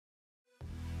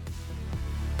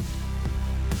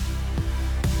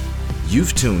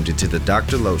You've tuned into the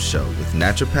Dr. Lowe Show with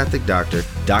naturopathic doctor,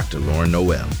 Dr. Lauren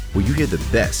Noel, where you hear the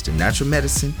best in natural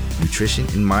medicine, nutrition,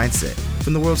 and mindset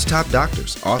from the world's top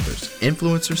doctors, authors,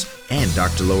 influencers, and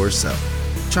Dr. Lowe herself.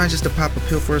 Trying just to pop a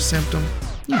pill for a symptom?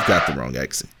 You've got the wrong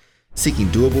exit. Seeking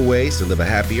doable ways to live a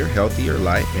happier, healthier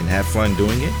life and have fun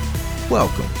doing it?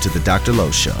 Welcome to the Dr.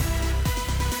 Lowe Show.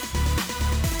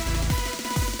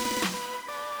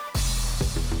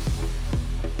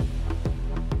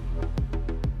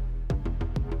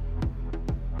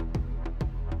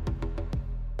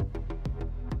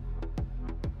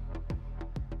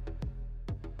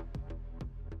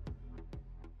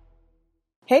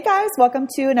 Hey guys, welcome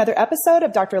to another episode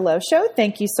of Dr. Lowe Show.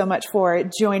 Thank you so much for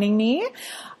joining me.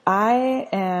 I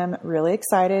am really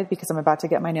excited because I'm about to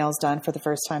get my nails done for the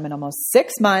first time in almost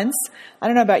 6 months. I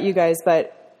don't know about you guys,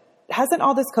 but hasn't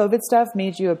all this COVID stuff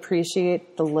made you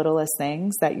appreciate the littlest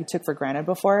things that you took for granted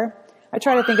before? I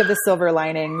try to think of the silver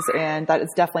linings, and that is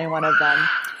definitely one of them.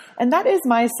 And that is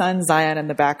my son Zion in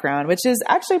the background, which is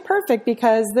actually perfect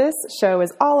because this show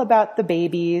is all about the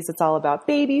babies. It's all about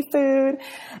baby food.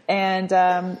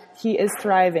 And he is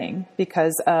thriving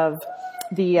because of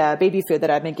the baby food that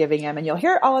I've been giving him. And you'll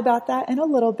hear all about that in a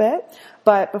little bit.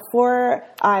 But before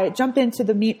I jump into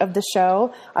the meat of the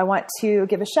show, I want to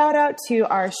give a shout out to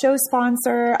our show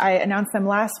sponsor. I announced them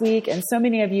last week, and so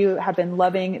many of you have been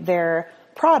loving their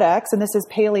products, and this is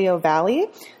Paleo Valley.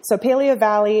 So Paleo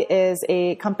Valley is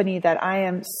a company that I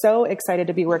am so excited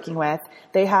to be working with.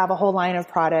 They have a whole line of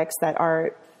products that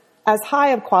are as high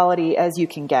of quality as you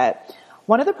can get.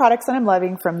 One of the products that I'm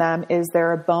loving from them is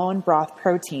their bone broth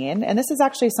protein. And this is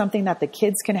actually something that the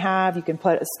kids can have. You can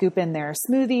put a scoop in their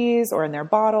smoothies or in their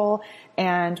bottle.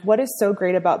 And what is so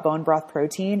great about bone broth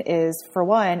protein is, for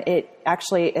one, it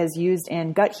actually is used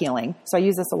in gut healing. So I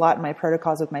use this a lot in my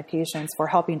protocols with my patients for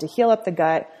helping to heal up the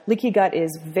gut. Leaky gut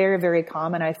is very, very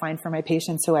common, I find, for my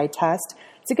patients who I test.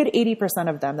 It's a good 80%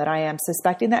 of them that I am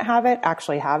suspecting that have it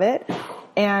actually have it.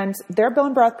 And their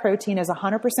bone broth protein is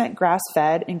 100%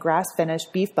 grass-fed and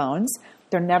grass-finished beef bones.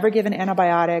 They're never given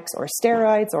antibiotics or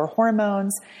steroids or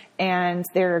hormones, and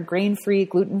they're grain-free,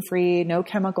 gluten-free, no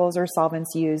chemicals or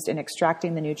solvents used in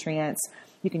extracting the nutrients.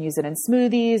 You can use it in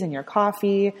smoothies, in your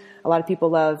coffee. A lot of people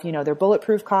love, their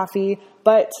bulletproof coffee,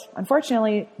 but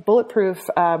unfortunately, bulletproof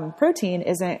protein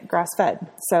isn't grass-fed.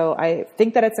 So I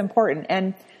think that it's important,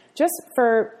 and just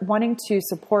for wanting to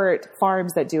support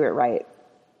farms that do it right.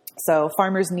 So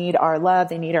farmers need our love,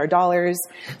 they need our dollars.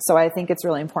 So I think it's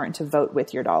really important to vote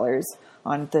with your dollars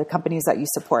on the companies that you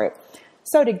support.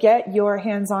 So to get your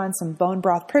hands on some bone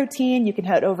broth protein, you can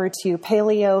head over to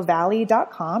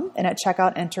paleovalley.com and at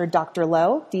checkout enter Dr.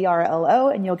 Lowe, D-R-L-O,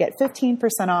 and you'll get 15%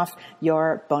 off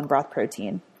your bone broth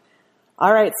protein.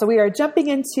 All right, so we are jumping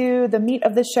into the meat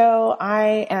of the show.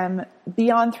 I am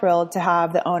beyond thrilled to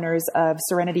have the owners of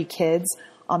Serenity Kids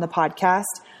on the podcast.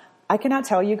 I cannot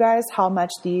tell you guys how much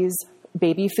these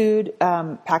baby food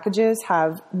packages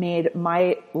have made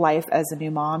my life as a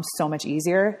new mom so much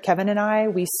easier. Kevin and I,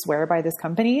 we swear by this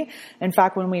company. In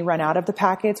fact, when we run out of the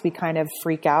packets, we kind of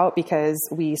freak out because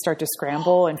we start to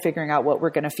scramble and figuring out what we're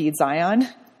going to feed Zion.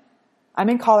 I'm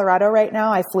in Colorado right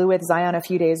now. I flew with Zion a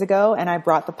few days ago, and I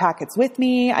brought the packets with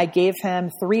me. I gave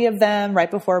him 3 of them right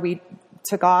before we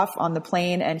took off on the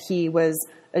plane, and he was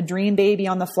a dream baby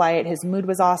on the flight. His mood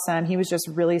was awesome. He was just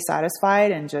really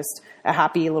satisfied and just a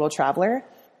happy little traveler.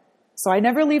 So I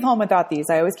never leave home without these.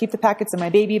 I always keep the packets in my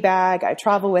baby bag. I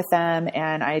travel with them,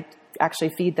 and I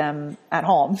actually feed them at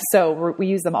home. So we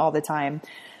use them all the time.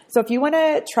 So if you want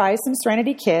to try some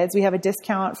Serenity Kids, we have a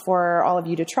discount for all of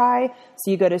you to try.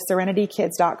 So you go to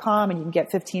serenitykids.com and you can get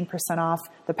 15% off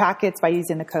the packets by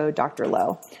using the code Dr.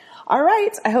 Lowe. All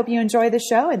right. I hope you enjoy the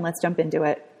show, and let's jump into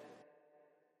it.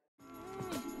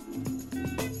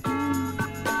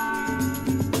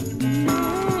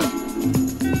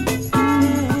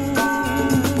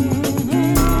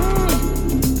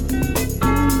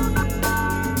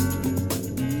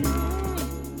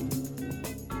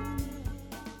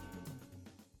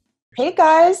 Hey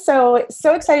guys, so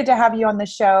excited to have you on the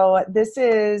show. This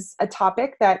is a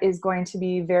topic that is going to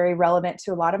be very relevant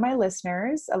to a lot of my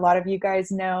listeners. A lot of you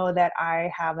guys know that I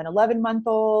have an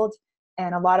 11-month-old,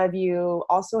 and a lot of you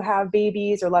also have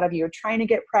babies, or a lot of you are trying to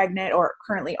get pregnant or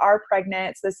currently are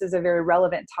pregnant. So this is a very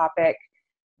relevant topic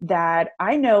that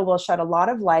I know will shed a lot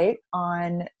of light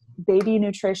on baby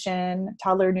nutrition,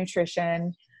 toddler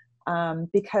nutrition,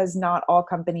 because not all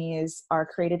companies are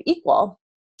created equal.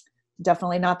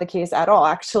 Definitely not the case at all,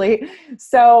 actually.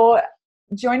 So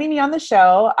joining me on the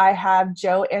show, I have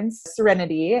Joe and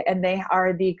Serenity, and they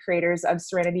are the creators of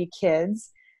Serenity Kids,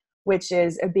 which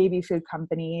is a baby food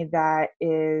company that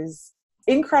is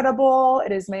incredible.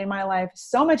 It has made my life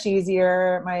so much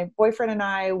easier. My boyfriend and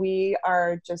I, we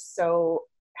are just so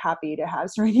happy to have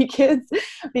Serenity Kids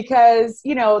because,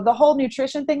 you know, the whole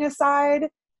nutrition thing aside,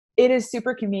 it is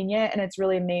super convenient and it's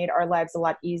really made our lives a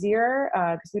lot easier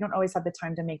because we don't always have the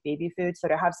time to make baby food. So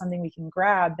to have something we can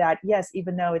grab that, yes,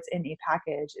 even though it's in a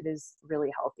package, it is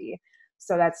really healthy.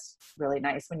 So that's really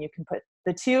nice when you can put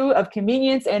the two of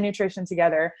convenience and nutrition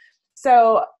together.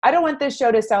 So I don't want this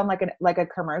show to sound like a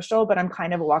commercial, but I'm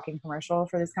kind of a walking commercial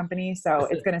for this company. So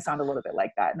it's going to sound a little bit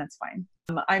like that, and that's fine.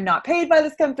 I'm not paid by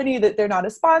this company, that they're not a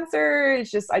sponsor.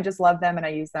 It's just, I just love them and I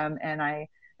use them, and I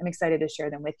am excited to share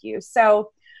them with you.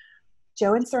 So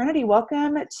Joe and Serenity,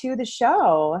 welcome to the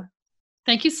show.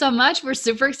 Thank you so much. We're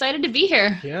super excited to be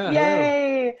here. Yeah.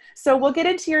 Yay. Hello. So we'll get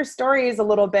into your stories a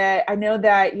little bit. I know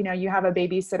that, you know, you have a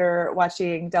babysitter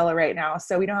watching Della right now,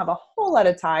 so we don't have a whole lot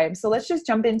of time. So let's just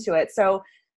jump into it. So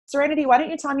Serenity, why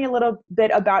don't you tell me a little bit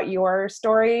about your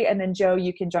story, and then Joe,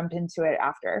 you can jump into it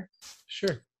after.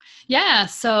 Sure. Yeah.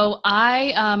 So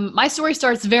my story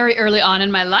starts very early on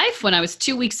in my life. When I was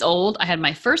 2 weeks old, I had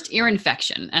my first ear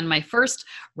infection and my first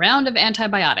round of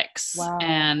antibiotics. Wow.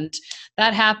 And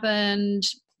that happened,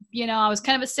 you know, I was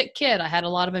kind of a sick kid. I had a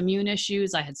lot of immune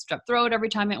issues. I had strep throat every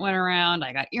time it went around.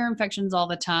 I got ear infections all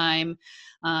the time.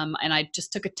 And I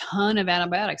just took a ton of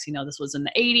antibiotics. You know, this was in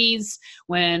the 80s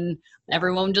when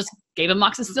everyone just gave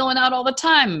amoxicillin out all the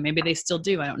time. Maybe they still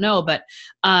do. I don't know. But,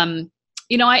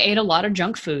 you know, I ate a lot of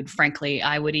junk food, frankly.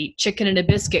 I would eat chicken and a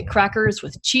biscuit crackers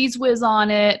with Cheez Whiz on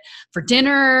it for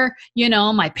dinner. You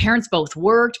know, my parents both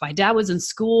worked. My dad was in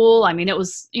school. I mean, it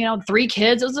was, you know, 3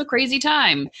 kids. It was a crazy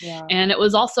time. Yeah. And it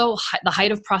was also the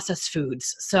height of processed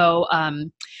foods. So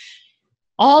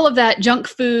all of that junk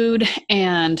food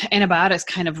and antibiotics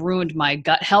kind of ruined my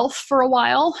gut health for a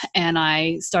while. And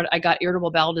I got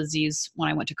irritable bowel disease when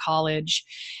I went to college.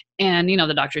 And, you know,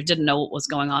 the doctors didn't know what was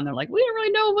going on. They're like, we don't really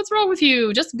know what's wrong with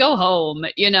you. Just go home,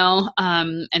 you know?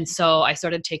 And so I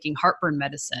started taking heartburn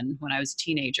medicine when I was a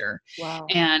teenager. Wow.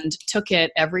 And took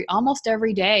it almost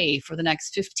every day for the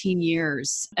next 15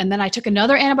 years. And then I took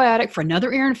another antibiotic for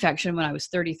another ear infection when I was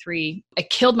 33. I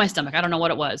killed my stomach. I don't know what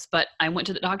it was, but I went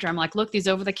to the doctor. I'm like, look, these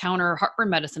over-the-counter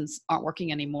heartburn medicines aren't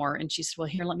working anymore. And she said, well,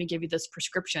 here, let me give you this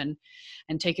prescription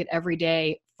and take it every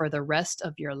day for the rest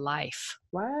of your life.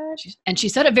 What? And she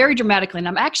said it very dramatically. And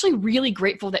I'm actually really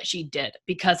grateful that she did,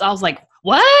 because I was like,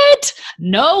 what?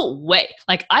 No way.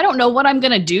 Like, I don't know what I'm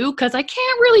going to do because I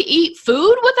can't really eat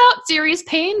food without serious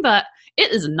pain, but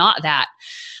it is not that.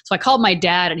 So I called my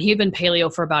dad, and he had been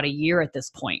paleo for about a year at this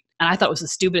point. And I thought it was the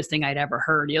stupidest thing I'd ever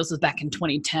heard. This was back in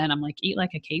 2010. I'm like, eat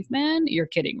like a caveman? You're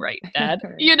kidding, right, Dad?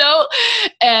 You know?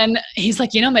 And he's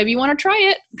like, you know, maybe you want to try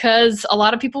it, because a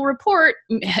lot of people report,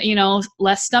 you know,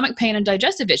 less stomach pain and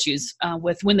digestive issues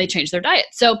with when they change their diet.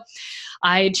 So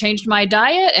I changed my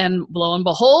diet, and lo and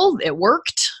behold, it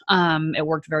worked. It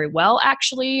worked very well,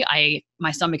 actually.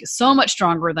 My stomach is so much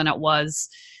stronger than it was.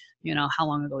 You know, how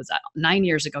long ago was that? 9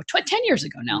 years ago, 10 years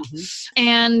ago now. Mm-hmm.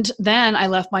 And then I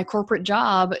left my corporate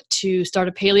job to start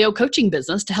a paleo coaching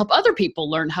business to help other people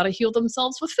learn how to heal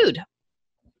themselves with food.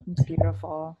 It's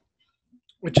beautiful.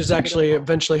 Which is actually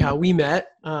eventually how we met.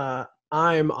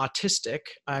 I'm autistic.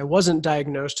 I wasn't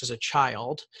diagnosed as a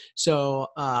child, so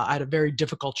I had a very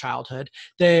difficult childhood.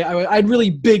 I had really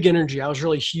big energy. I was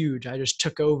really huge. I just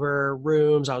took over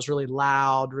rooms. I was really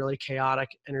loud, really chaotic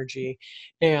energy,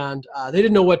 and they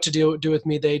didn't know what to do with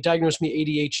me. They diagnosed me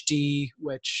ADHD,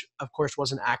 which of course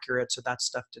wasn't accurate, so that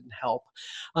stuff didn't help.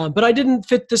 But I didn't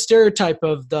fit the stereotype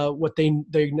of what they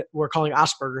were calling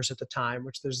Asperger's at the time,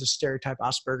 which there's this stereotype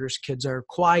Asperger's kids are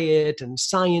quiet and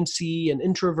sciencey and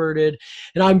introverted.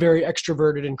 And I'm very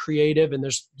extroverted and creative, and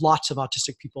there's lots of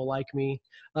autistic people like me.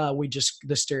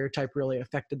 The stereotype really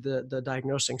affected the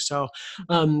diagnosing. So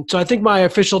I think my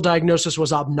official diagnosis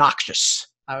was obnoxious.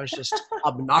 I was just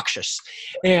obnoxious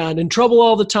and in trouble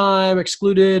all the time,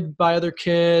 excluded by other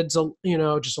kids, you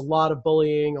know, just a lot of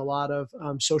bullying, a lot of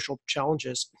social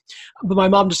challenges. But my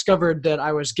mom discovered that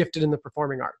I was gifted in the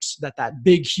performing arts, that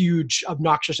big, huge,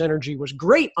 obnoxious energy was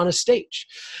great on a stage.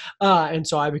 And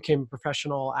so I became a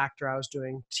professional actor. I was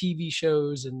doing TV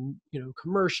shows and, you know,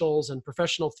 commercials and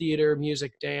professional theater,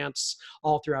 music, dance,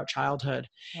 all throughout childhood.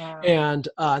 Wow. And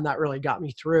that really got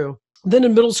me through. Then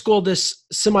in middle school, this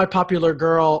semi-popular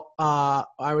girl,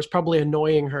 I was probably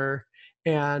annoying her,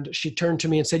 and she turned to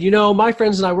me and said, you know, my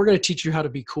friends and I, we're going to teach you how to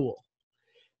be cool.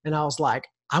 And I was like,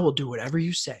 I will do whatever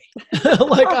you say.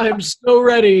 Like, I'm so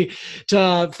ready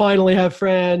to finally have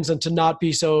friends and to not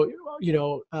be so,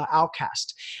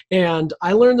 outcast. And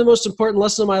I learned the most important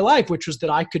lesson of my life, which was that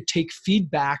I could take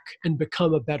feedback and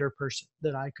become a better person,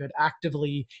 that I could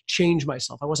actively change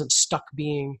myself. I wasn't stuck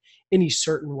being any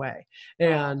certain way.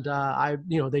 And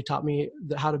they taught me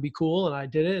how to be cool, and I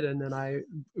did it. And then I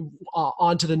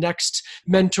on to the next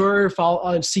mentor,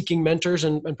 on seeking mentors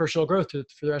and personal growth for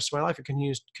the rest of my life. It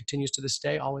continues to this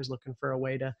day, always looking for a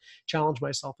way to challenge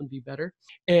myself and be better.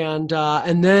 And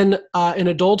then in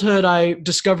adulthood, I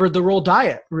discovered the role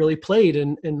diet really played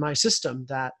in my system.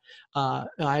 That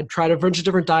I'd tried a bunch of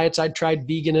different diets. I'd tried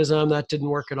veganism. That didn't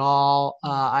work at all.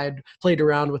 I'd played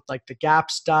around with like the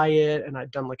GAPS diet, and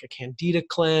I'd done like a Candida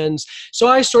cleanse. So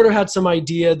I sort of had some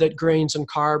idea that grains and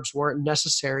carbs weren't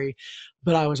necessary,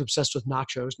 but I was obsessed with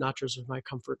nachos. Nachos was my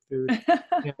comfort food.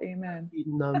 Amen.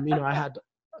 Eating them, I had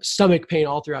stomach pain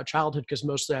all throughout childhood because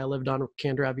mostly I lived on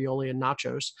canned ravioli and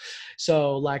nachos.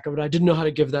 So but I didn't know how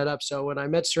to give that up. So when I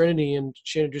met Serenity and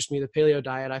she introduced me to the paleo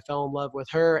diet, I fell in love with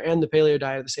her and the paleo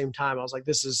diet at the same time. I was like,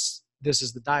 this is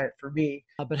the diet for me.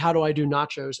 But how do I do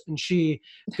nachos? And she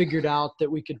figured out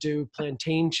that we could do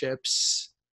plantain chips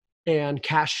and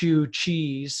cashew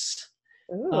cheese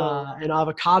and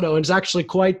avocado. And it's actually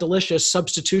quite delicious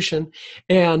substitution.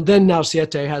 And then now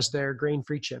Siete has their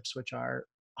grain-free chips, which are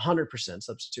 100%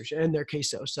 substitution, and their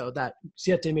queso. So that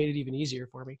Siete made it even easier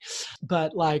for me.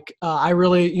 But I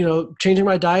really, changing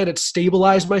my diet, it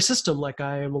stabilized my system. Like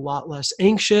I am a lot less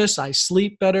anxious. I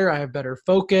sleep better. I have better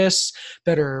focus,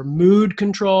 better mood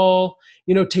control.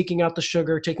 Taking out the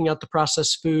sugar, taking out the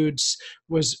processed foods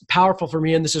was powerful for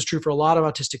me. And this is true for a lot of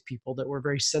autistic people, that we're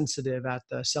very sensitive at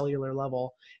the cellular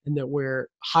level, and that we're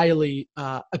highly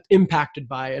impacted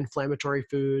by inflammatory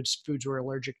foods we're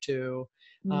allergic to.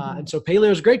 And so paleo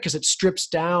is great because it strips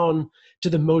down to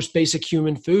the most basic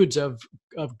human foods of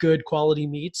good quality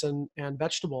meats and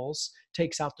vegetables,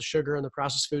 takes out the sugar and the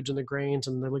processed foods and the grains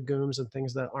and the legumes and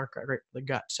things that aren't great for the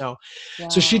gut. So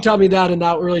she taught me that, and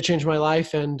that really changed my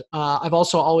life. And I've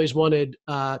also always wanted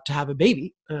to have a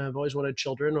baby. I've always wanted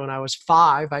children. When I was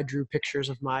 5, I drew pictures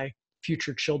of my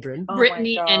future children.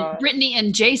 Brittany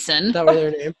and Jason. That were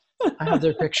their name. I have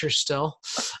their pictures still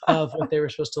of what they were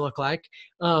supposed to look like.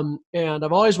 And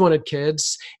I've always wanted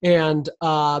kids. And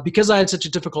because I had such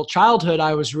a difficult childhood,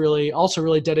 I was really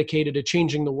dedicated to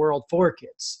changing the world for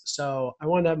kids. So I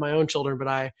wanted to have my own children, but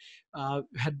I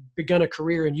had begun a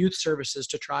career in youth services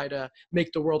to try to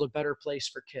make the world a better place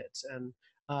for kids. And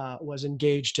was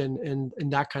engaged in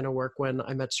that kind of work when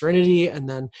I met Serenity, and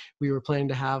then we were planning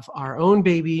to have our own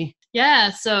baby. Yeah,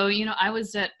 so I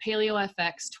was at Paleo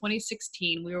FX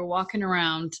 2016. We were walking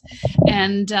around,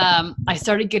 and I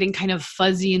started getting kind of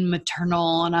fuzzy and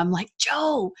maternal, and I'm like,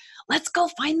 Joe, let's go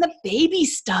find the baby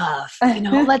stuff.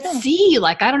 Let's see.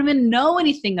 I don't even know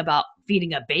anything about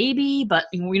feeding a baby, but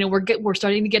we're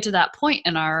starting to get to that point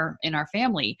in our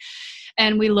family.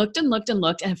 And we looked and looked and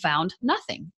looked and found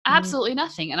nothing, absolutely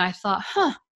nothing. And I thought,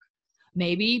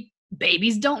 maybe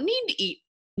babies don't need to eat,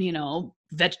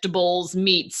 vegetables,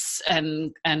 meats,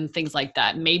 and things like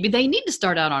that. Maybe they need to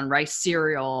start out on rice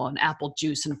cereal and apple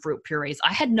juice and fruit purees.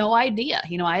 I had no idea.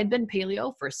 I had been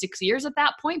paleo for 6 years at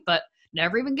that point, but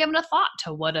never even given a thought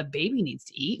to what a baby needs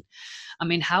to eat. I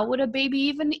mean, how would a baby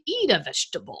even eat a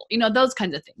vegetable? Those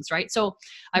kinds of things, right? So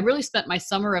I really spent my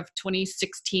summer of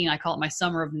 2016, I call it my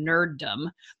summer of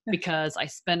nerddom, because I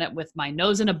spent it with my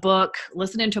nose in a book,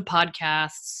 listening to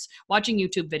podcasts, watching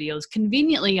YouTube videos.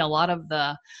 Conveniently, a lot of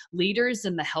the leaders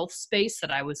in the health space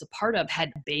that I was a part of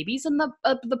had babies in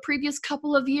the previous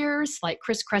couple of years, like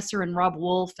Chris Kresser and Rob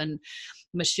Wolf and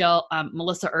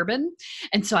Melissa Urban.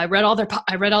 And so I read all their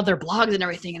blogs and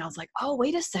everything. And I was like, oh,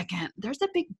 wait a second, there's a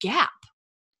big gap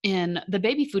in the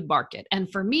baby food market.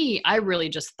 And for me, I really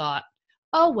just thought,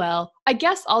 oh, well, I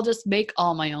guess I'll just make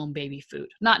all my own baby food,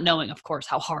 not knowing, of course,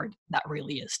 how hard that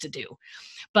really is to do.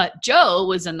 But Joe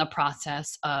was in the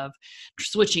process of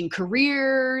switching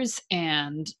careers,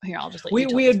 and here, I'll just let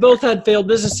you we had both had failed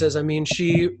businesses. I mean,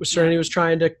 Serenity was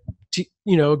trying to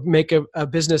make a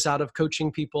business out of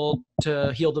coaching people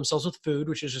to heal themselves with food,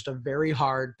 which is just a very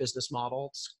hard business model.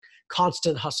 It's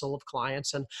constant hustle of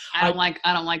clients. And I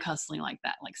don't like hustling like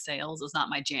that. Like sales is not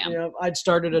my jam. I'd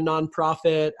started a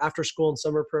nonprofit after school and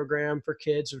summer program for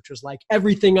kids, which was like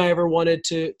everything I ever wanted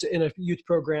to in a youth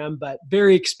program, but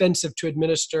very expensive to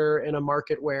administer in a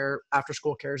market where after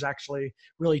school care is actually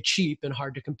really cheap and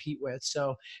hard to compete with.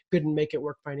 So couldn't make it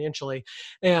work financially.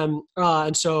 And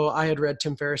so I had read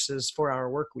Tim Ferriss's 4-Hour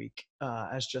Workweek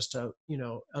as just a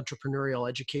entrepreneurial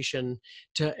education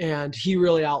and he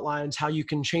really outlines how you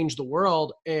can change the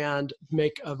world and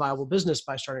make a viable business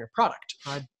by starting a product.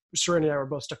 I'd Serenity and I were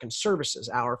both stuck in services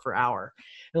hour for hour.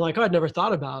 And like, I'd never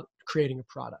thought about creating a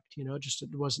product, just, it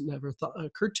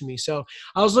occurred to me. So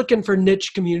I was looking for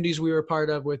niche communities we were a part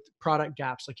of with product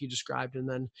gaps, like you described. And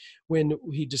then when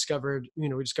we discovered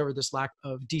this lack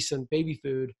of decent baby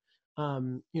food, a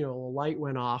light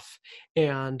went off.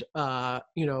 And,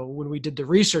 when we did the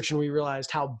research and we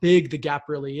realized how big the gap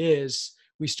really is,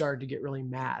 we started to get really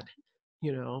mad,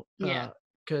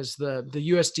 because the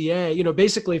USDA,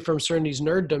 basically from Serenity's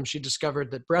nerddom, she discovered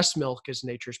that breast milk is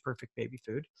nature's perfect baby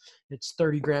food. It's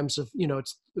 30 grams of,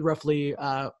 it's roughly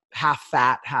half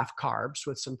fat, half carbs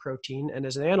with some protein, and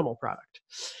is an animal product.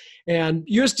 And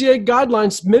USDA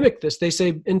guidelines mimic this. They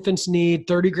say infants need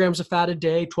 30 grams of fat a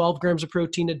day, 12 grams of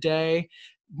protein a day.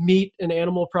 Meat and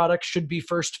animal products should be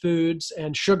first foods,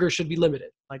 and sugar should be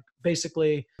limited. Like,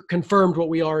 basically confirmed what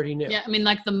we already knew. Yeah, I mean,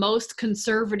 like the most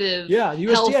conservative USDA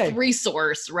health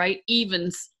resource, right?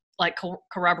 Even like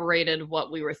corroborated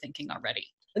what we were thinking already.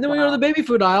 And then we go to the baby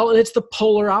food aisle, and it's the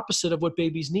polar opposite of what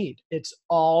babies need. It's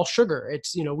all sugar.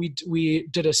 It's, we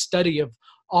did a study of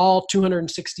all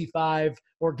 265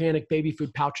 organic baby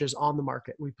food pouches on the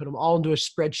market. We put them all into a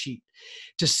spreadsheet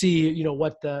to see,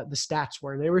 what the stats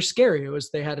were. And they were scary.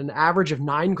 They had an average of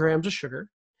 9 grams of sugar,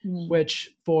 which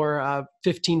for a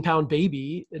 15-pound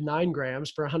baby, 9 grams,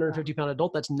 for a 150-pound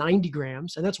adult, that's 90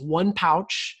 grams. And that's one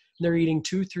pouch. They're eating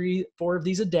 2, 3, 4 of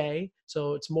these a day.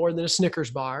 So it's more than a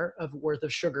Snickers bar worth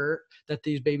of sugar that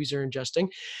these babies are ingesting.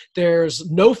 There's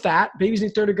no fat. Babies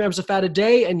need 30 grams of fat a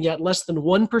day, and yet less than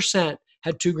 1%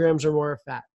 had 2 grams or more of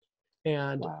fat.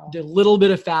 And the little bit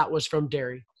of fat was from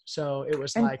dairy. So it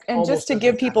was and just to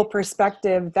give people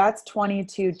perspective, that's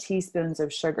 22 teaspoons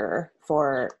of sugar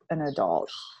for an adult.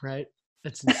 Right.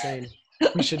 That's insane.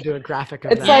 We should do a graphic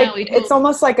of it's that. It's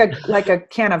almost like a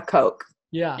can of Coke.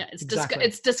 Yeah, it's exactly.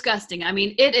 It's disgusting. I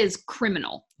mean, it is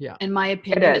criminal. Yeah, in my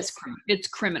opinion, it's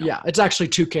criminal. Yeah, it's actually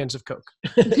 2 cans of Coke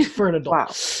for an adult. Wow.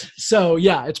 So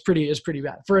yeah, it's pretty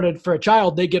bad for a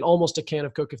child. They get almost a can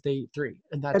of Coke if they eat 3,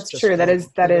 and that's just true. That is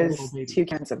 2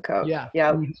 cans of Coke. Yeah,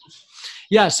 yeah,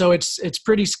 yeah. So it's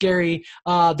pretty scary.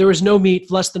 There was no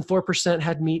meat. Less than 4%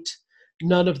 had meat.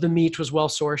 None of the meat was well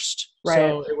sourced. Right.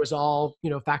 So it was all,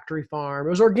 factory farm. It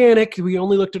was organic. We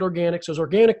only looked at organic. So it was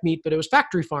organic meat, but it was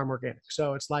factory farm organic.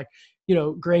 So it's like,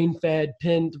 grain fed,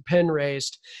 pen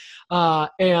raised.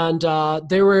 And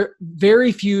there were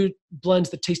very few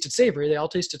blends that tasted savory. They all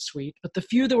tasted sweet, but the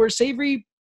few that were savory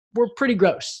were pretty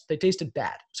gross. They tasted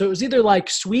bad. So it was either like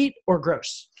sweet or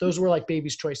gross. Those were like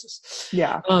babies' choices.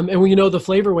 Yeah. And we know the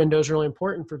flavor window is really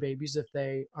important for babies. If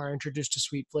they are introduced to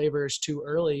sweet flavors too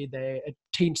early, it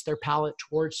taints their palate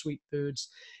towards sweet foods.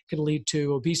 It can lead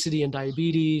to obesity and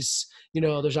diabetes.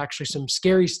 There's actually some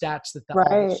scary stats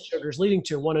that sugar is leading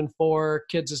to. 1 in 4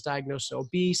 kids is diagnosed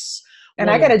obese. And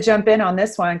I got to jump in on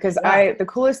this one because the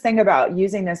coolest thing about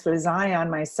using this with Zion,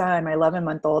 my son, my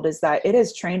 11-month-old, is that it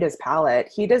has trained his palate.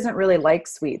 He doesn't really like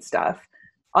sweet stuff.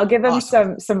 I'll give him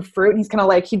some fruit, and he's kind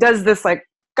of he does this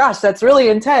gosh, that's really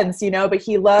intense, but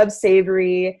he loves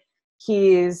savory.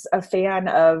 He's a fan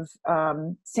of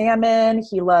salmon.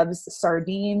 He loves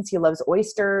sardines. He loves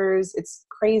oysters. It's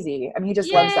crazy. I mean, he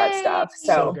just loves that stuff.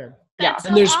 So good. Yeah. So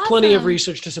and there's plenty of awesome.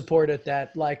 research to support it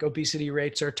that obesity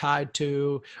rates are tied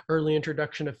to early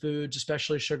introduction of foods,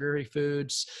 especially sugary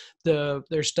foods.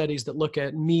 There's studies that look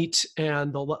at meat,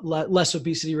 and the less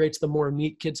obesity rates, the more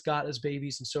meat kids got as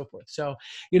babies and so forth. So,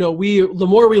 the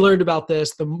more we learned about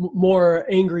this, the more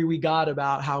angry we got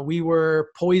about how we were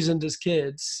poisoned as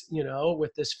kids,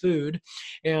 with this food.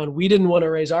 And we didn't want to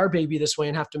raise our baby this way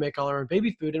and have to make all our own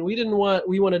baby food. And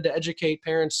we wanted to educate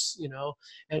parents,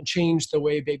 and change the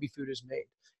way baby food is made.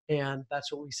 And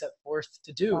that's what we set forth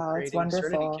to do. Wow, that's creating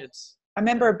Serenity wonderful. Kids. I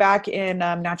remember back in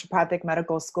naturopathic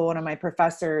medical school, one of my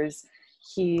professors,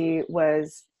 he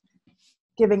was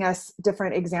giving us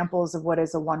different examples of what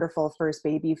is a wonderful first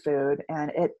baby food.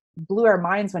 And it blew our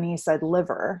minds when he said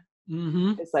liver.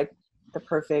 Mm-hmm. It's like the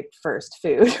perfect first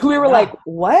food. We were like,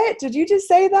 what? Did you just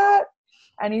say that?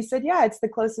 And he said, yeah, it's the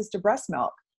closest to breast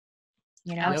milk.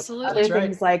 Absolutely. Other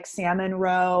things like salmon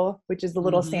roe, which is the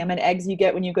little salmon eggs you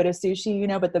get when you go to sushi,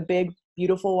 but the big,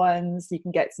 beautiful ones, you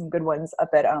can get some good ones up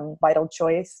at Vital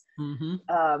Choice.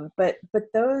 Mm-hmm. But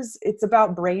those, it's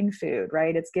about brain food,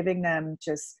 right? It's giving them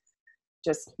just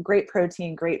great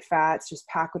protein, great fats, just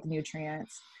packed with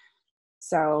nutrients.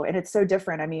 So, and it's so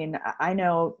different. I mean, I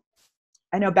know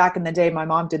back in the day, my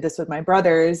mom did this with my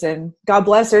brothers, and God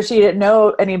bless her, she didn't know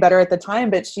any better at the time,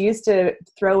 but she used to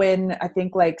throw in, I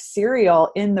think,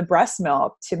 cereal in the breast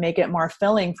milk to make it more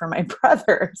filling for my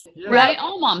brothers. Right.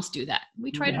 All moms do that. We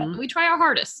try our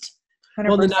hardest.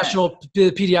 Well, the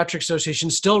the Pediatric Association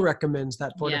still recommends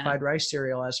that Yeah. fortified rice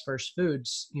cereal as first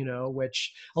foods, you know,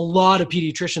 which a lot of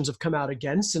pediatricians have come out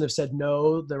against and have said,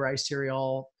 no, the rice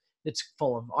cereal, it's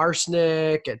full of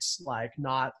arsenic. It's like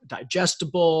not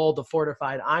digestible. The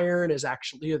fortified iron is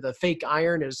actually, the fake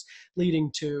iron is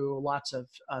leading to lots of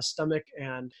stomach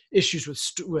and issues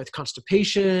with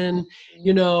constipation,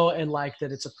 you know, and like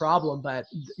that it's a problem. But,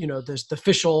 you know, there's the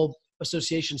official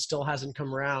association still hasn't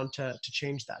come around to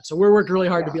change that. So we're working really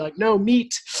hard to be like, no,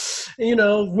 meat, you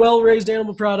know, well-raised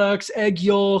animal products, egg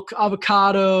yolk,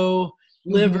 avocado,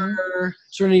 liver.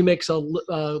 Serenity makes a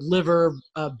liver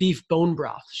beef bone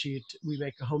broth. We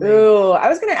make a homemade. Ooh, I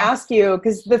was going to ask you,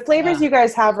 because the flavors you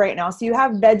guys have right now, so you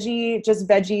have just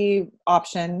veggie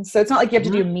options. So it's not like you have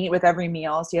to do meat with every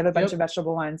meal. So you have a bunch of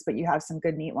vegetable ones, but you have some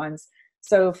good meat ones.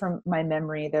 So from my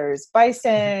memory, there's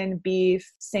bison, beef,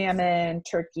 salmon,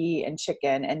 turkey, and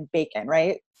chicken, and bacon,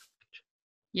 right?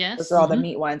 Yes. Those are all the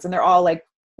meat ones. And they're all like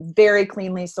very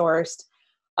cleanly sourced.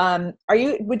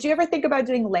 Would you ever think about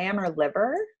doing lamb or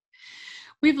liver?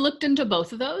 We've looked into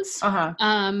both of those. Uh-huh.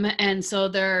 And so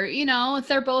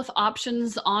they're both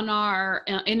options on our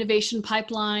innovation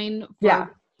pipeline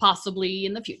for possibly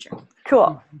in the future.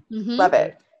 Cool. Love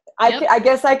it. I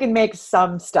guess I can make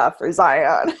some stuff for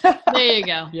Zion. There you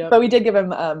go. But we did give him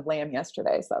lamb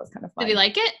yesterday, so that was kind of fun. Did he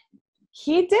like it?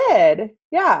 He did.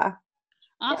 Yeah.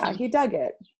 Awesome. Yeah, he dug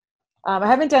it. I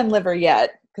haven't done liver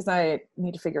yet because I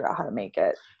need to figure out how to make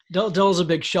it. Dill's a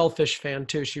big shellfish fan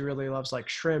too. She really loves like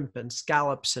shrimp and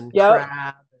scallops and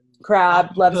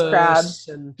crab. Loves crab.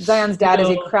 And, Zion's dad is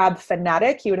a crab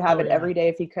fanatic. He would have it every day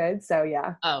if he could. So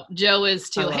yeah. Oh, Joe is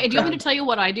too. Hey, do you want me to tell you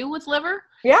what I do with liver?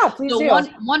 Yeah, please do.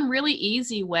 One really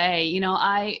easy way, you know,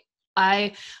 I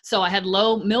had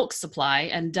low milk supply,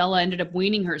 and Della ended up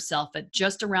weaning herself at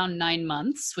just around 9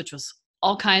 months, which was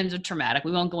all kinds of traumatic.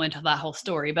 We won't go into that whole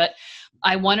story, but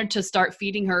I wanted to start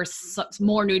feeding her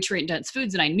more nutrient-dense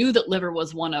foods, and I knew that liver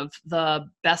was one of the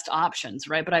best options,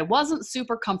 right? But I wasn't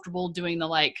super comfortable doing the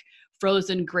like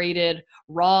frozen, grated,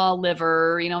 raw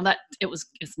liver, you know, that it's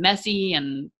messy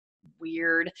and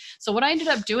weird. So what I ended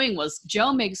up doing was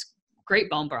Joe makes great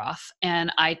bone broth,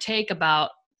 and I take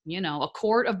about a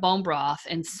quart of bone broth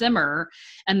and simmer,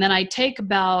 and then I take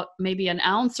about maybe an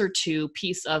ounce or two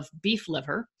piece of beef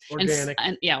liver, organic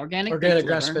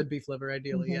grass-fed beef liver,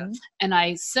 ideally, and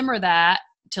I simmer that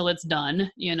till it's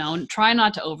done, and try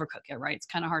not to overcook it, right? It's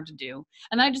kind of hard to do.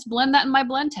 And then I just blend that in my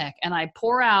Blendtec, and I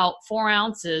pour out 4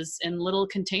 ounces in little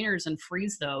containers and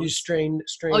freeze those. You strain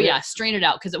Oh yeah, strain it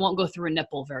out because it won't go through a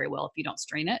nipple very well if you don't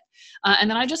strain it. And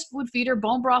then I just would feed her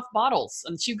bone broth bottles,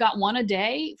 and she got 1 a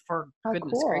day for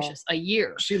goodness gracious, a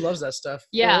year. She loves that stuff.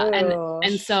 Yeah,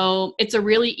 and so it's a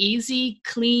really easy,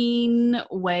 clean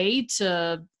way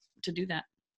to do that.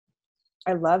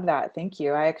 I love that. Thank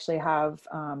you. I actually have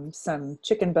some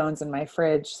chicken bones in my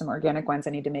fridge, some organic ones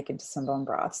I need to make into some bone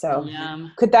broth. So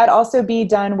could that also be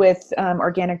done with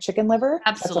organic chicken liver?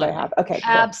 Absolutely. That's what I have. Okay.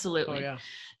 Cool. Absolutely. Oh,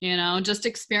 yeah. Just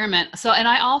experiment. So, and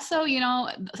I also,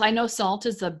 I know salt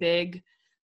is a big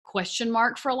question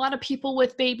mark for a lot of people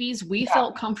with babies. We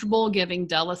felt comfortable giving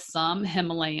Della some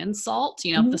Himalayan salt,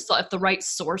 if the right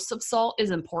source of salt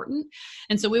is important.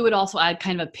 And so we would also add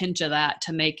kind of a pinch of that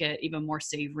to make it even more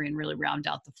savory and really round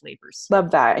out the flavors.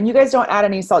 Love that. And you guys don't add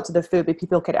any salt to the food, but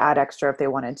people could add extra if they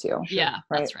wanted to. Yeah,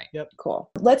 right? That's right. Yep. Cool.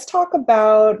 Let's talk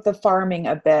about the farming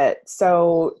a bit.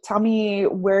 So tell me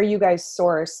where you guys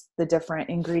source the different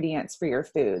ingredients for your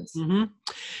foods. Mm-hmm.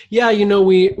 Yeah, we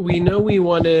know we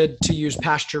wanted to use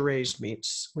pasture-raised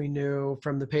meats. We knew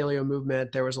from the paleo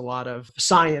movement there was a lot of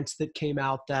science that came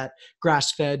out that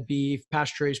grass-fed beef,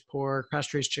 pasture-raised pork,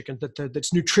 pasture-raised chicken,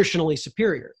 that's nutritionally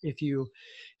superior. If you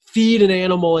feed an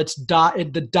animal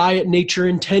the diet nature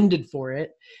intended for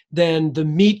it, then the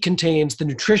meat contains the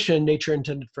nutrition nature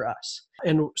intended for us.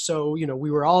 And so,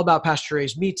 we were all about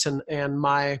pasture-raised meats, and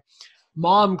my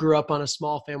mom grew up on a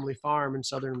small family farm in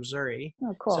southern Missouri.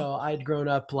 Oh, cool. So I'd grown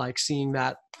up like seeing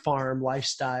that farm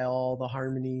lifestyle, the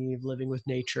harmony of living with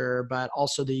nature, but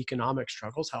also the economic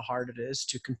struggles, how hard it is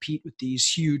to compete with these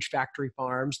huge factory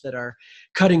farms that are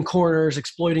cutting corners,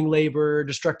 exploiting labor,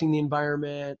 destructing the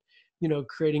environment,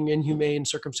 creating inhumane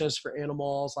circumstances for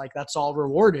animals. Like that's all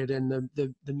rewarded in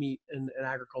the meat and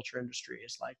agriculture industry.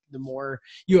 It's like the more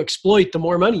you exploit, the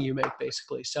more money you make,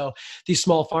 basically. So these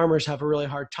small farmers have a really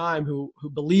hard time who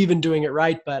believe in doing it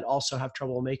right, but also have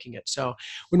trouble making it. So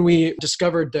when we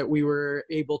discovered that we were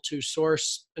able to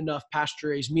source enough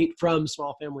pasture-raised meat from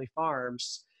small family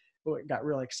farms, got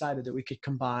really excited that we could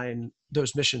combine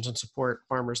those missions and support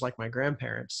farmers like my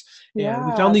grandparents. And we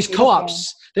Yeah, found these beautiful.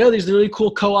 co-ops. There are these really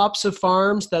cool co-ops of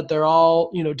farms that they're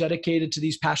all, dedicated to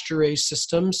these pasture-raised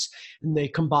systems, and they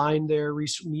combine their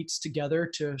meats together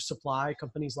to supply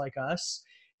companies like us.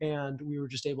 And we were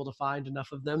just able to find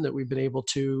enough of them that we've been able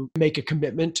to make a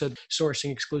commitment to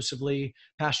sourcing exclusively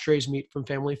pasture-raised meat from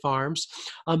family farms.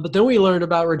 But then we learned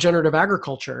about regenerative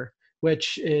agriculture,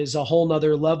 which is a whole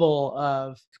nother level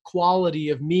of quality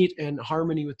of meat and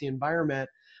harmony with the environment.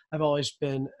 I've always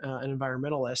been an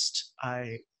environmentalist.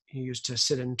 I used to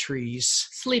sit in trees.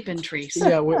 Sleep in trees.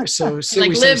 Yeah, Like we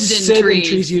lived in sit in trees.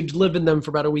 trees. You'd live in them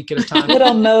for about a week at a time.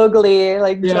 Little Mowgli,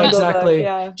 like Yeah, Jungle exactly.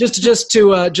 Book,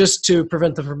 yeah. Just to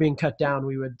prevent them from being cut down,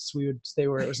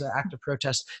 it was an act of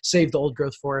protest, save the old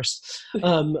growth forests.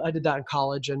 I did that in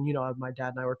college, and my dad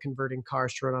and I were converting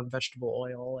cars to run on vegetable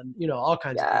oil, and all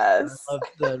kinds of things. I love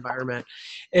the environment,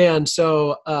 and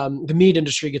so the meat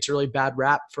industry gets a really bad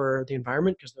rap for the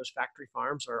environment because those factory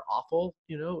farms are awful,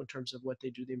 in terms of what they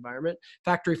do to the environment.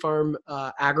 Factory farm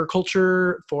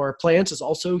agriculture for plants is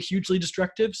also hugely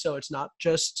destructive. So it's not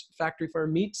just factory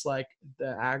farm meats. Like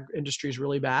the ag industry is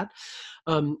really bad,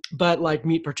 but like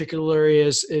meat particularly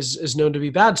is known to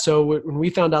be bad. So when we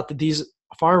found out that these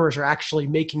farmers are actually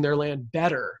making their land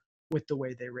better with the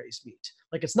way they raise meat,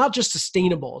 like it's not just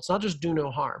sustainable, it's not just do no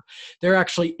harm. They're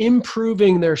actually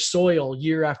improving their soil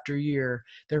year after year.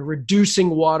 They're reducing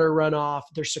water runoff.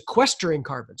 They're sequestering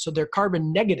carbon. So they're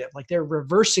carbon negative, like they're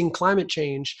reversing climate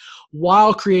change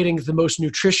while creating the most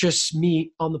nutritious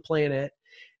meat on the planet,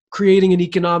 creating an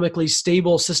economically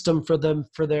stable system for them,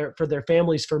 for their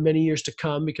families for many years to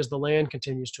come, because the land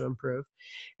continues to improve.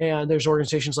 And there's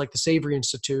organizations like the Savory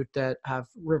Institute that have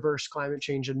reversed climate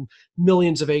change in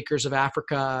millions of acres of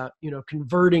Africa,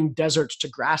 converting deserts to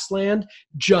grassland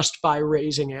just by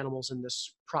raising animals in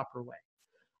this proper way.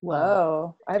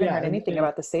 Whoa. I haven't heard anything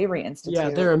about the Savory Institute. Yeah,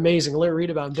 they're amazing. Read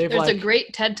about them. There's a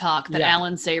great TED Talk that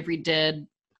Alan Savory did,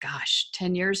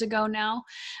 10 years ago now,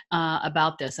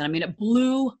 about this. And I mean, it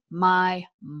blew my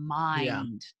mind. Yeah.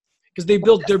 Because they're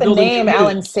building the name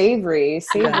Alan Savory.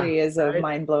 Savory is a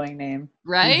mind-blowing name.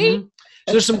 Right? Mm-hmm.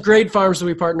 So there's some great farms that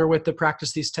we partner with that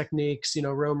practice these techniques.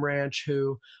 Rome Ranch,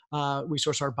 who we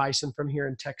source our bison from here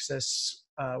in Texas,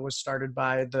 was started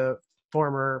by the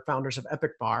former founders of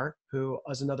Epic Bar, who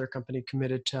is another company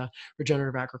committed to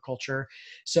regenerative agriculture.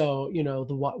 So,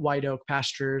 the White Oak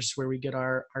pastures where we get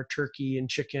our turkey and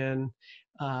chicken,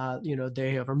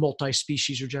 they have a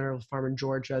multi-species regenerative farm in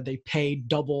Georgia. They pay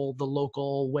double the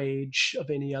local wage of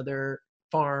any other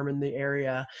farm in the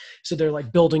area. So they're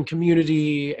like building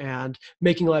community and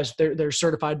making lives. They're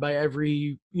certified by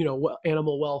every,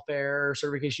 animal welfare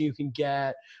certification you can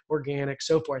get, organic,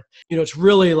 so forth. It's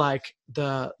really like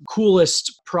the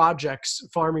coolest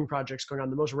farming projects going on,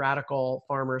 the most radical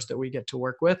farmers that we get to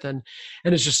work with. And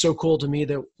it's just so cool to me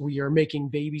that we are making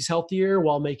babies healthier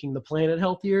while making the planet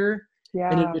healthier.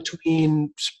 Yeah. And in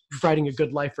between, providing a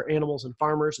good life for animals and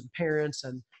farmers and parents,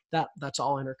 and that's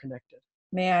all interconnected.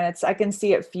 Man, I can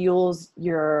see it fuels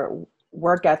your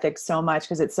work ethic so much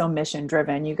because it's so mission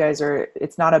driven. You guys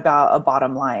it's not about a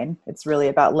bottom line. It's really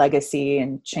about legacy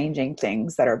and changing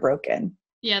things that are broken.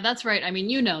 Yeah, that's right. I mean,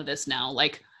 this now,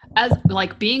 as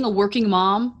being a working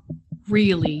mom,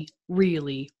 really,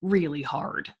 really, really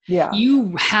hard. Yeah.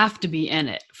 You have to be in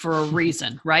it for a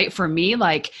reason, right? For me,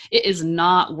 it is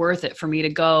not worth it for me to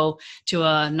go to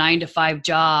a 9-to-5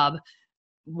 job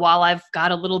while I've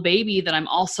got a little baby that I'm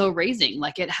also raising.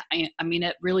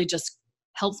 It really just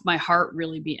helps my heart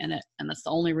really be in it. And that's the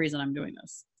only reason I'm doing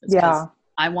this. Yeah.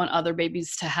 I want other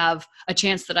babies to have a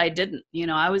chance that I didn't.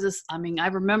 I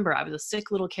remember I was a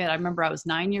sick little kid. I remember I was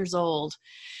 9 years old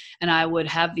and I would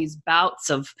have these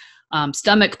bouts of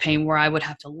stomach pain where I would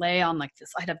have to lay on like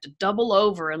this. I'd have to double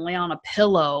over and lay on a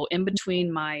pillow in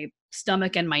between my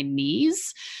stomach and my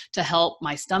knees to help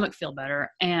my stomach feel better.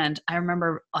 And I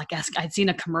remember I'd seen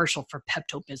a commercial for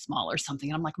Pepto-Bismol or something.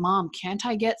 And I'm like, Mom, can't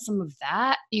I get some of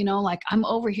that? I'm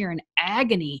over here in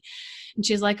agony. And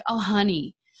she's like, oh,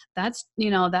 honey, that's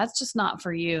just not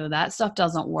for you. That stuff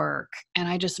doesn't work. And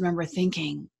I just remember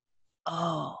thinking,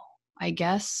 oh, I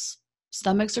guess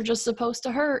stomachs are just supposed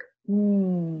to hurt,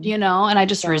 and I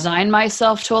just resigned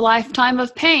myself to a lifetime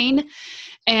of pain.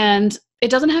 And it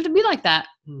doesn't have to be like that.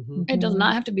 Mm-hmm. It does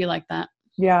not have to be like that.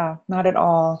 Yeah, not at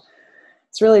all.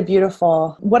 It's really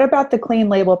beautiful. What about the Clean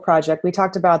Label Project? We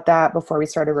talked about that before we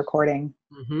started recording.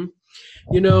 Mm-hmm.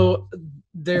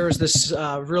 There's this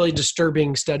really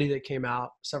disturbing study that came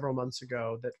out several months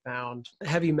ago that found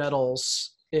heavy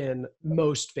metals in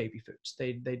most baby foods.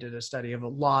 They did a study of a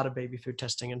lot of baby food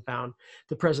testing and found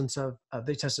the presence of,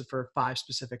 they tested for 5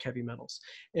 specific heavy metals,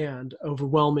 and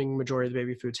overwhelming majority of the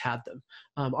baby foods had them.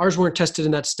 Ours weren't tested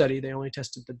in that study. They only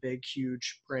tested the big,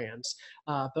 huge brands.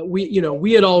 But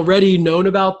we had already known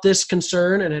about this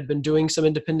concern and had been doing some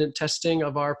independent testing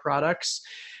of our products.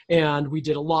 And we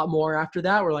did a lot more after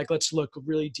that. We're like, let's look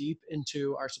really deep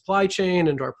into our supply chain,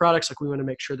 into our products. Like, we want to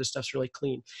make sure this stuff's really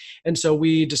clean. And so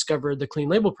we discovered the Clean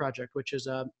Label Project, which is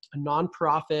a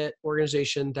nonprofit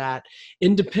organization that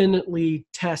independently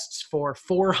tests for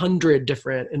 400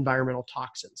 different environmental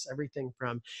toxins, everything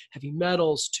from heavy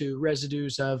metals to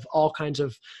residues of all kinds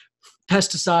of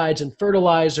pesticides and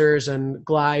fertilizers and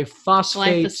glyphosate,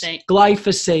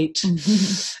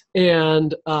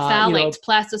 and phthalates,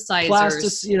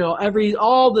 plasticizers,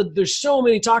 there's so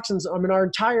many toxins. I mean, our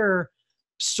entire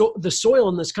the soil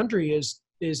in this country is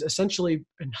essentially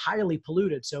highly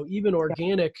polluted. So even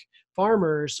organic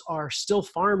farmers are still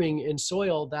farming in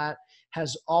soil that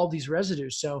has all these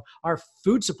residues. So our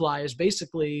food supply is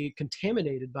basically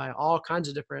contaminated by all kinds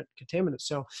of different contaminants.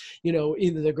 So,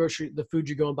 either the food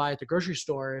you go and buy at the grocery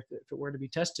store, if it were to be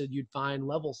tested, you'd find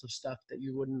levels of stuff that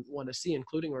you wouldn't want to see,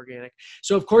 including organic.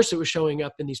 So of course it was showing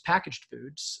up in these packaged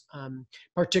foods.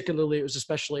 Particularly, it was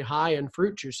especially high in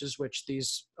fruit juices, which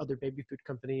these other baby food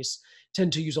companies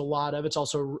tend to use a lot of. It's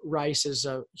also, rice is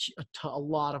a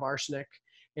lot of arsenic.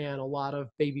 And a lot of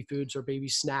baby foods or baby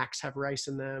snacks have rice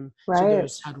in them. Right. So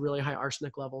those had really high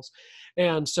arsenic levels.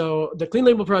 And so the Clean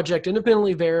Label Project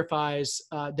independently verifies,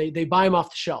 they buy them off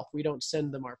the shelf. We don't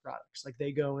send them our products. Like,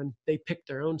 they go and they pick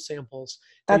their own samples.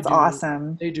 That's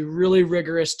awesome. They do really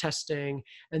rigorous testing.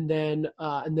 And then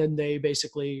they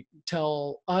basically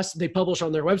tell us, they publish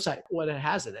on their website what it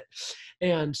has in it.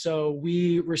 And so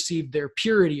we received their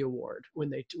Purity Award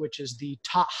which is the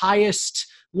highest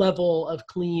level of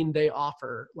clean they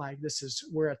offer. Like,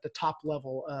 we're at the top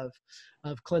level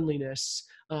of cleanliness,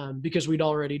 because we'd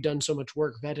already done so much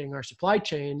work vetting our supply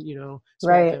chain,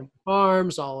 right. family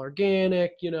farms, all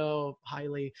organic,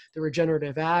 highly, the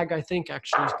regenerative ag, I think,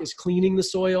 actually is cleaning the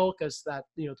soil, because that,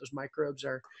 those microbes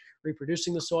are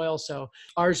reproducing the soil. So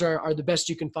ours are the best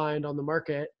you can find on the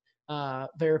market.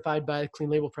 Verified by the Clean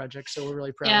Label Project. So we're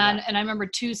really proud of that. And I remember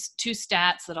two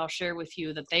stats that I'll share with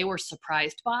you that they were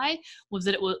surprised by was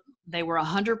that they were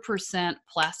 100%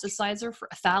 plasticizer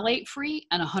phthalate free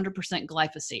and 100%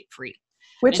 glyphosate free.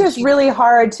 Which is really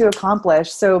hard to accomplish.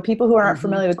 So people who aren't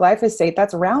familiar with glyphosate,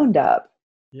 that's Roundup.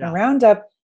 Yeah. And Roundup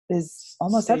is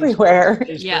almost everywhere.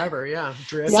 Forever, yeah.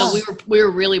 So we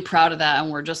were really proud of that, and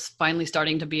we're just finally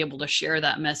starting to be able to share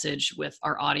that message with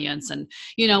our audience. And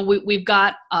we've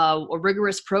got a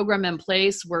rigorous program in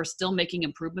place. We're still making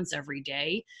improvements every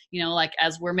day. Like,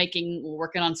 as we're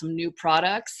working on some new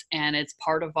products, and it's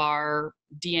part of our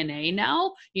DNA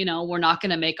now. We're not going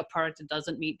to make a product that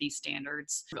doesn't meet these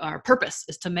standards. Our purpose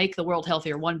is to make the world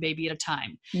healthier, one baby at a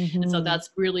time. Mm-hmm. And so that's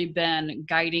really been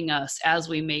guiding us as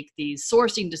we make these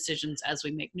sourcing decisions, as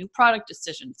we make new product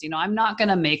decisions. I'm not going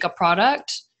to make a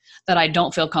product that I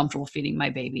don't feel comfortable feeding my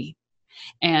baby.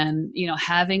 And,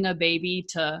 having a baby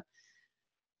to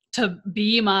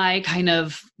be my kind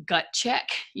of gut check,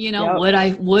 yep.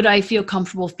 would I feel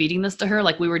comfortable feeding this to her?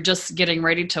 Like, we were just getting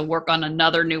ready to work on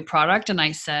another new product, and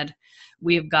I said,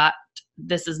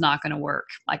 this is not going to work.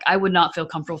 Like, I would not feel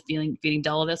comfortable feeding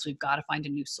Della this. We've got to find a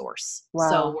new source. Wow.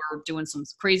 So we're doing some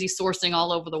crazy sourcing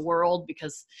all over the world,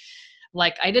 because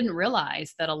I didn't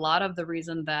realize that a lot of the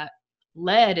reason that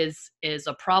lead is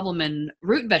a problem in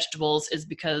root vegetables is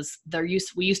because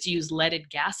we used to use leaded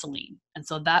gasoline. And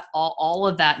so that all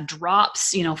of that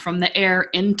drops, from the air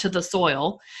into the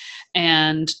soil.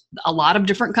 And a lot of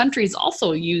different countries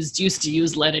also used to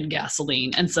use leaded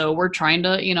gasoline. And so we're trying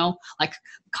to,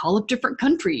 call up different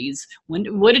countries.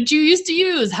 What did you used to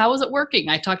use? How is it working?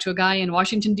 I talked to a guy in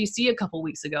Washington, D.C. a couple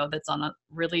weeks ago that's on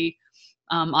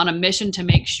a mission to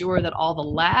make sure that all the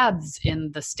labs in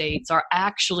the States are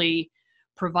actually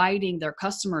providing their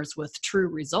customers with true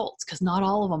results, because not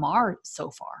all of them are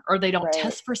so far, or they don't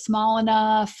test for small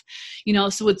enough,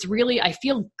 so it's really, I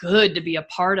feel good to be a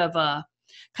part of a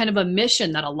kind of a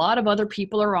mission that a lot of other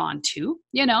people are on too,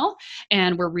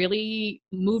 and we're really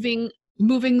moving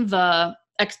the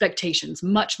expectations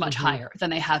much higher than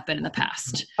they have been in the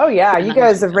past. Oh yeah, you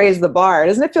guys have raised the bar.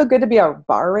 Doesn't it feel good to be a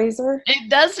bar raiser? It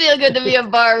does feel good to be a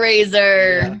bar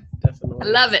raiser. Yeah, definitely. I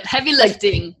love it. Heavy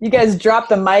lifting. You guys drop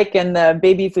the mic in the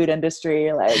baby food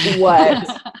industry. Like, what?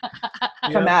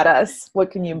 Come at us.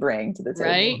 What can you bring to the table?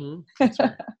 Right. Mm-hmm. That's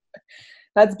right.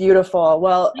 That's beautiful.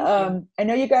 Well, Thank you. I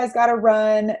know you guys got to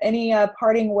run. Any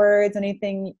parting words,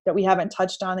 anything that we haven't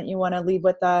touched on that you want to leave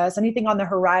with us? Anything on the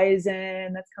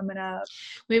horizon that's coming up?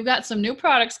 We've got some new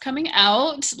products coming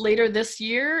out later this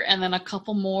year and then a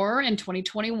couple more in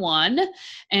 2021.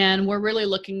 And we're really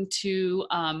looking to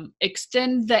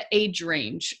extend the age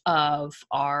range of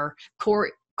our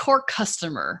core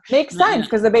customer. Makes sense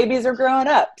because the babies are growing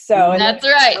up. So that's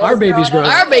right. Our baby's growing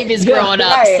up. Our baby's growing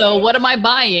up. Right. So what am I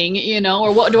buying,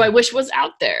 or what do I wish was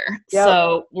out there? Yep.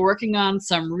 So we're working on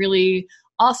some really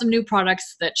awesome new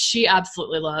products that she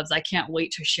absolutely loves. I can't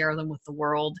wait to share them with the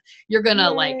world. You're going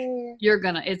to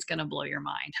it's going to blow your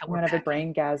mind. How I'm going to have a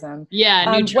braingasm. Yeah.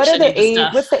 What are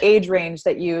what's the age range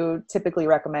that you typically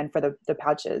recommend for the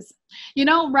pouches?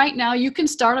 Right now you can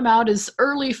start them out as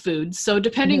early foods. So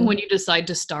depending when you decide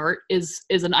to start is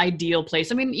an ideal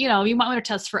place. I mean, you might want to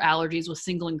test for allergies with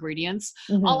single ingredients.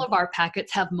 All of our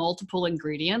packets have multiple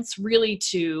ingredients really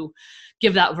to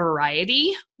give that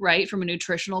variety, right, from a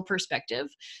nutritional perspective.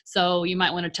 So you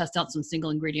might want to test out some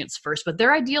single ingredients first, but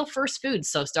they're ideal first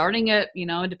foods. So starting at,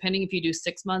 depending if you do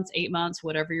 6 months, 8 months,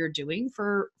 whatever you're doing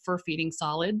for feeding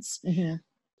solids.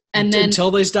 And then until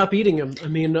they stop eating them. I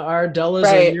mean, our Della's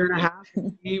a year and a half.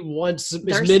 He wants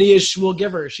as many as we'll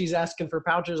give her. She's asking for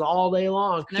pouches all day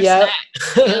long. They're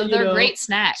snacks. They're great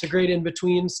snacks. It's a great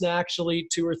in-between snack. She'll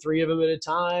eat 2 or 3 of them at a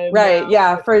time. Right.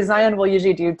 Yeah. For Zion, we'll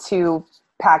usually do 2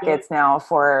 packets now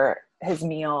for his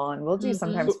meal, and we'll do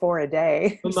sometimes 4 a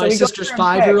day. My sister's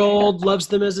 5-year-old loves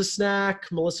them as a snack.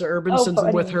 Melissa Urban sends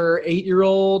them with her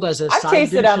 8-year-old as a side dish. I've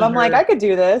tasted them. I'm like, I could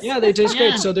do this. Yeah, they taste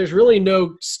great. So there's really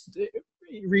no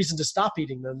reason to stop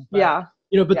eating them. But,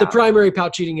 the primary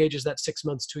pouch eating age is that 6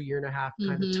 months to a year and a half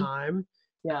kind of time.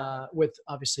 With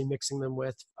obviously mixing them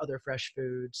with other fresh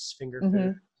foods, finger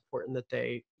food. Important that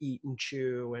they eat and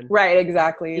chew and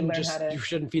exactly. You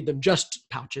shouldn't feed them just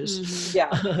pouches,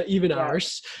 even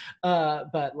ours.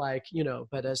 But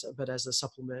as a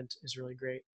supplement is really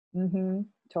great.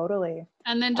 Totally.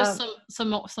 And then just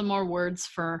some more words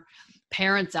for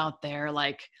parents out there,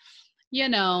 like.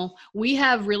 We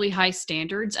have really high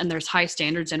standards, and there's high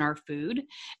standards in our food,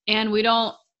 and we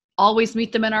don't always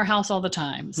meet them in our house all the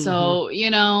time. So,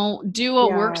 do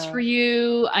what works for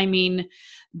you. I mean,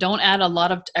 don't add a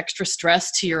lot of extra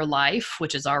stress to your life,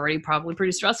 which is already probably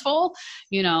pretty stressful,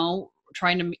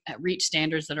 trying to reach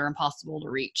standards that are impossible to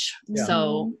reach.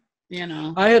 So,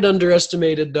 I had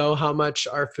underestimated though how much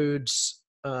our foods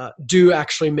do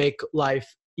actually make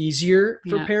life easier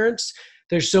for parents.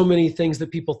 There's so many things that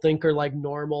people think are like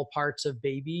normal parts of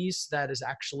babies that is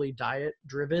actually diet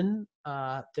driven.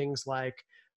 Things like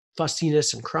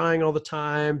fussiness and crying all the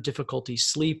time, difficulty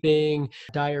sleeping,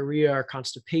 diarrhea or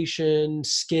constipation,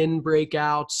 skin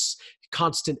breakouts,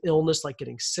 constant illness, like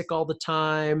getting sick all the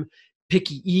time,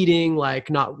 picky eating, like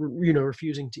not,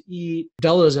 refusing to eat.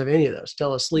 Della doesn't have any of those.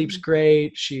 Della sleeps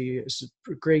great. She has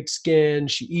great skin.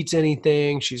 She eats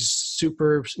anything. She's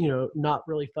super, not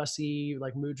really fussy,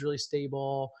 like mood's really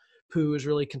stable. Poo is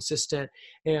really consistent.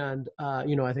 And,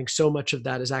 I think so much of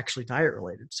that is actually diet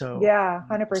related. So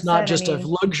 100%. It's not just a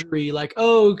luxury, like,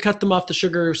 cut them off the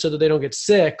sugar so that they don't get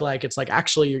sick. Like, it's like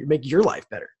actually make your life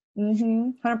better.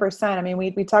 100%. I mean,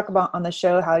 we talk about on the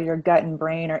show how your gut and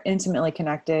brain are intimately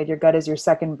connected. Your gut is your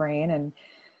second brain, and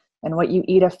what you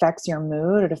eat affects your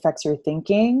mood. It affects your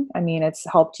thinking. I mean, it's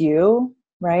helped you,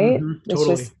 right?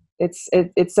 Totally.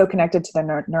 It's so connected to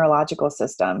the neurological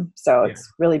system. So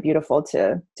it's really beautiful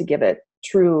to give it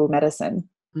true medicine.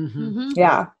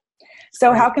 Yeah.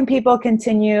 So how can people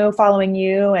continue following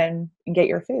you and get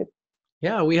your food?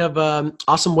 Yeah, we have an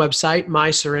awesome website,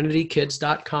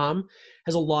 myserenitykids.com.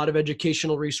 Has a lot of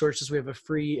educational resources. We have a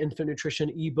free infant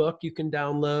nutrition ebook you can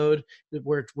download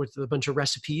with a bunch of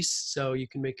recipes, so you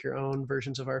can make your own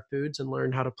versions of our foods and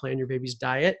learn how to plan your baby's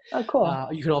diet. Oh, cool.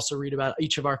 You can also read about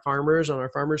each of our farmers on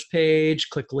our farmers page,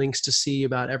 click links to see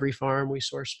about every farm we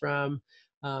source from.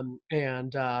 Our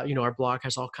blog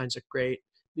has all kinds of great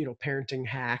parenting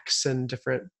hacks and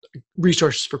different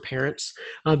resources for parents.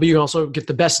 But you can also get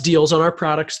the best deals on our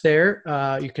products there.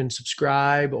 You can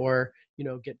subscribe or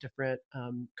get different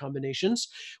combinations.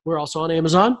 We're also on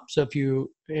Amazon. So if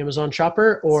you Amazon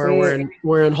shopper, or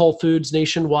we're in Whole Foods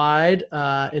nationwide,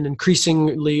 and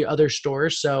increasingly other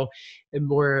stores. So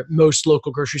most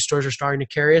local grocery stores are starting to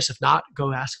carry us. If not,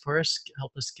 go ask for us,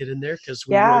 help us get in there, because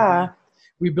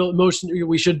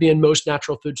we should be in most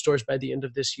natural food stores by the end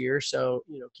of this year. So,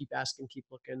 keep asking, keep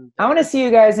looking. I want to see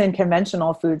you guys in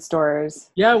conventional food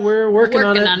stores. Yeah, we're working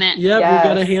on it. Yeah, yes.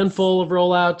 We've got a handful of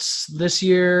rollouts this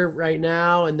year right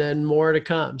now, and then more to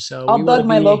come. So I'll bug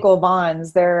my local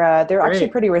Vons. They're actually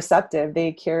pretty receptive.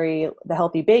 They carry the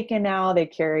healthy bacon now. They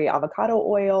carry avocado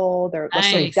oil. They're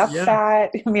duck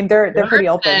fat. I mean, they're pretty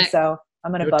open. So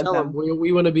I'm going to bug them.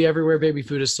 We want to be everywhere baby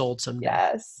food is sold someday.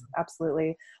 Yes,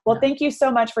 absolutely. Well, thank you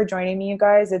so much for joining me, you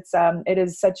guys. It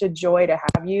is such a joy to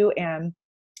have you. And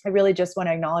I really just want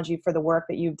to acknowledge you for the work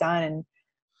that you've done and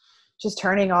just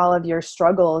turning all of your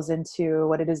struggles into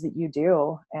what it is that you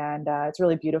do. And it's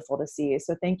really beautiful to see.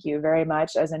 So thank you very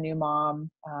much as a new mom,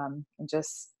 and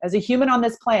just as a human on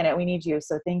this planet, we need you.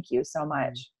 So thank you so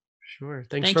much. Sure.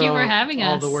 Thank you for having us.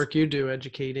 All the work you do,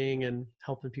 educating and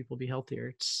helping people be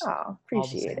healthier.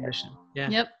 Appreciate it. Mission. Yeah.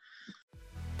 Yep.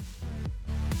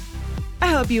 I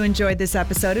hope you enjoyed this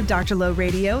episode of Dr. Low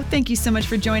Radio. Thank you so much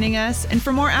for joining us. And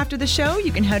for more after the show,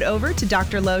 you can head over to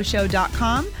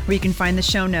drlowshow.com where you can find the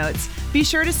show notes. Be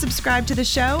sure to subscribe to the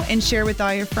show and share with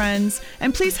all your friends.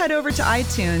 And please head over to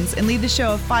iTunes and leave the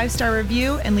show a 5-star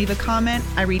review and leave a comment.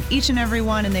 I read each and every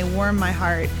one and they warm my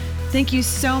heart. Thank you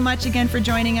so much again for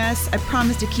joining us. I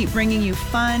promise to keep bringing you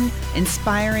fun,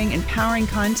 inspiring, empowering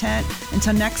content.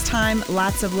 Until next time,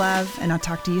 lots of love, and I'll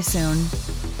talk to you soon.